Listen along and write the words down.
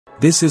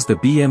This is the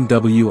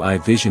BMW i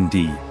Vision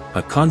Dee,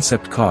 a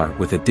concept car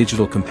with a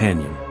digital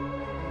companion.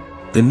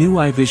 The new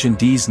i Vision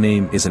Dee's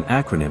name is an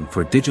acronym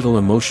for Digital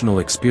Emotional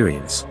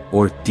Experience,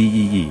 or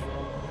DEE.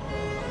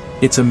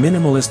 It's a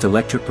minimalist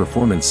electric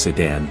performance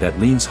sedan that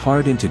leans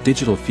hard into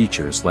digital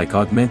features like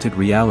augmented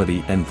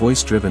reality and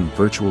voice-driven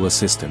virtual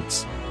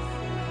assistants.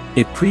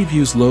 It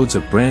previews loads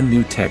of brand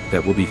new tech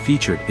that will be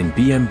featured in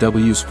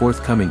BMW's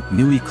forthcoming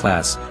new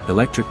E-Class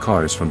electric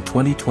cars from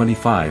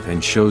 2025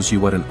 and shows you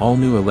what an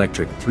all-new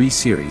electric 3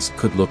 Series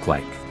could look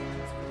like.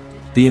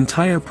 The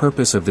entire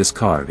purpose of this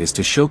car is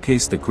to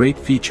showcase the great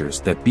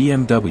features that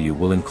BMW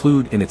will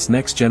include in its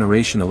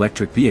next-generation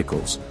electric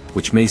vehicles,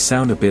 which may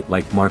sound a bit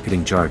like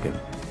marketing jargon.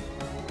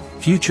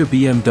 Future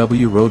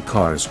BMW road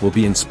cars will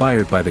be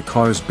inspired by the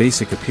car's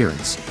basic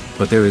appearance,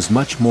 but there is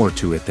much more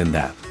to it than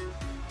that.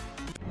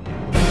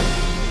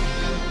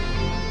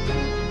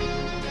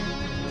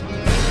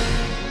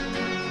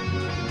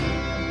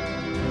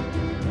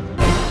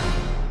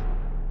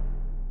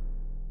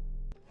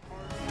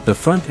 The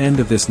front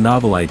end of this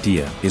novel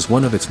idea is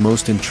one of its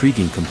most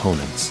intriguing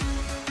components.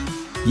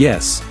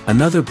 Yes,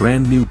 another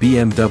brand new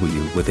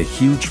BMW with a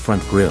huge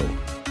front grille.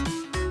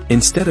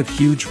 Instead of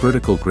huge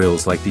vertical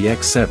grilles like the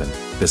X7,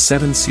 the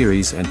 7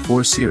 Series and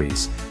 4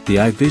 Series, the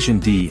i Vision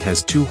Dee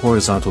has 2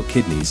 horizontal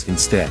kidneys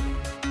instead.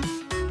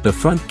 The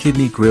front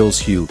kidney grille's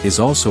hue is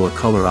also a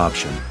color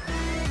option.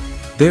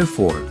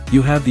 Therefore,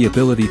 you have the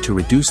ability to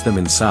reduce them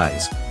in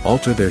size,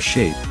 alter their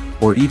shape,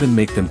 or even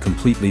make them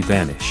completely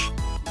vanish.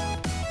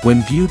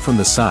 When viewed from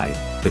the side,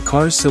 the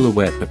car's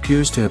silhouette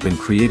appears to have been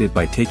created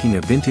by taking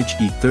a vintage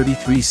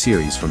E33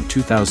 series from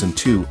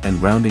 2002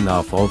 and rounding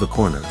off all the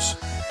corners.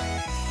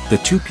 The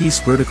two-piece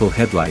vertical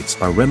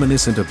headlights are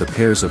reminiscent of the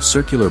pairs of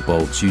circular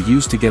bulbs you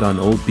used to get on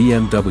old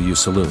BMW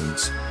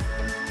saloons.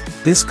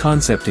 This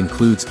concept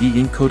includes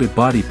e-ink-coated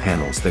body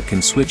panels that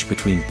can switch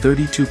between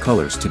 32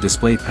 colors to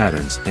display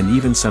patterns and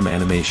even some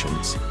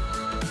animations.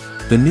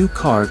 The new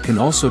car can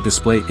also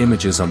display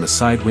images on the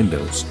side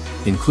windows,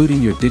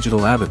 including your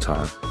digital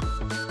avatar.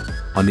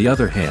 On the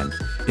other hand,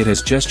 it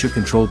has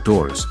gesture-controlled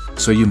doors,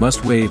 so you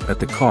must wave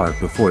at the car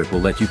before it will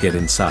let you get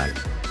inside.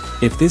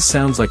 If this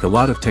sounds like a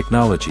lot of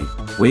technology,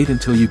 wait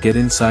until you get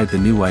inside the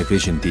new i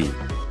Vision Dee.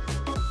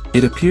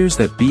 It appears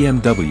that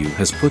BMW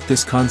has put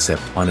this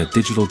concept on a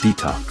digital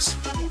detox.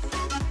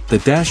 The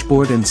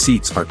dashboard and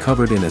seats are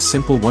covered in a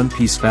simple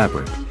one-piece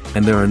fabric,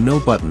 and there are no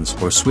buttons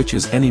or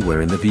switches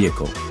anywhere in the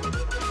vehicle.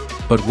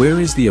 But where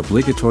is the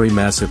obligatory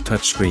massive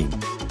touchscreen?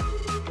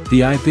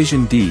 The i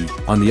Vision Dee,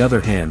 on the other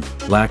hand,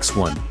 lacks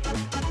one.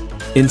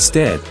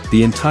 Instead,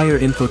 the entire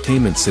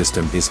infotainment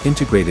system is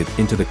integrated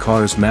into the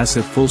car's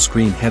massive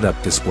full-screen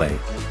head-up display.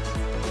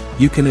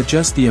 You can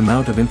adjust the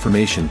amount of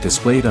information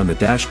displayed on the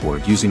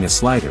dashboard using a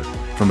slider,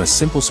 from a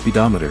simple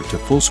speedometer to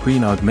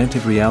full-screen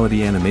augmented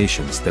reality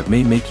animations that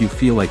may make you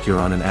feel like you're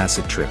on an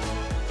acid trip.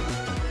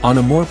 On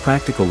a more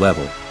practical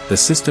level, the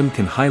system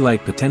can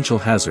highlight potential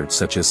hazards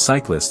such as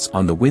cyclists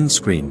on the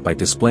windscreen by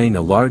displaying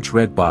a large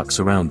red box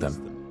around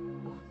them.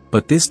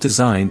 But this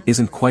design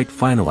isn't quite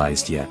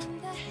finalized yet.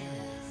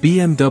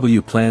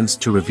 BMW plans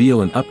to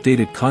reveal an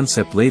updated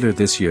concept later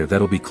this year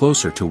that'll be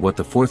closer to what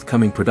the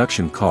forthcoming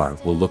production car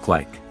will look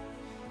like.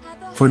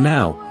 For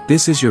now,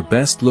 this is your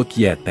best look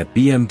yet at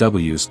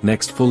BMW's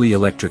next fully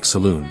electric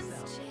saloon.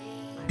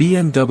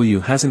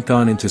 BMW hasn't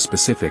gone into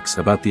specifics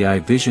about the i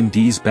Vision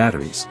Dee's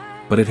batteries,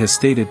 but it has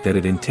stated that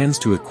it intends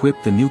to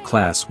equip the new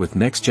class with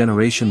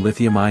next-generation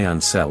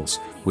lithium-ion cells,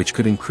 which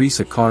could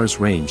increase a car's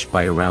range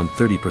by around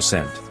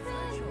 30%.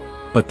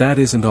 But that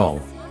isn't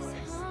all.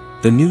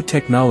 The new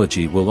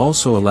technology will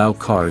also allow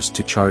cars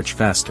to charge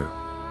faster.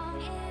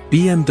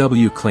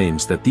 BMW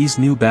claims that these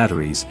new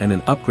batteries and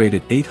an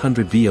upgraded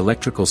 800V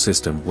electrical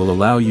system will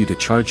allow you to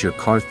charge your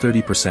car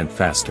 30%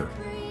 faster.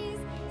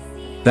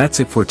 That's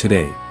it for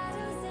today.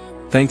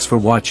 Thanks for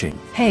watching.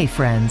 Hey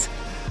friends,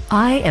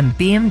 I am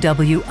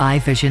BMW i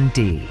Vision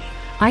Dee.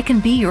 I can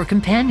be your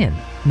companion,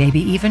 maybe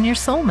even your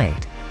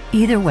soulmate.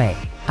 Either way,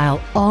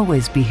 I'll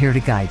always be here to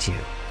guide you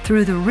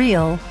through the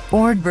real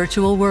or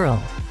virtual world.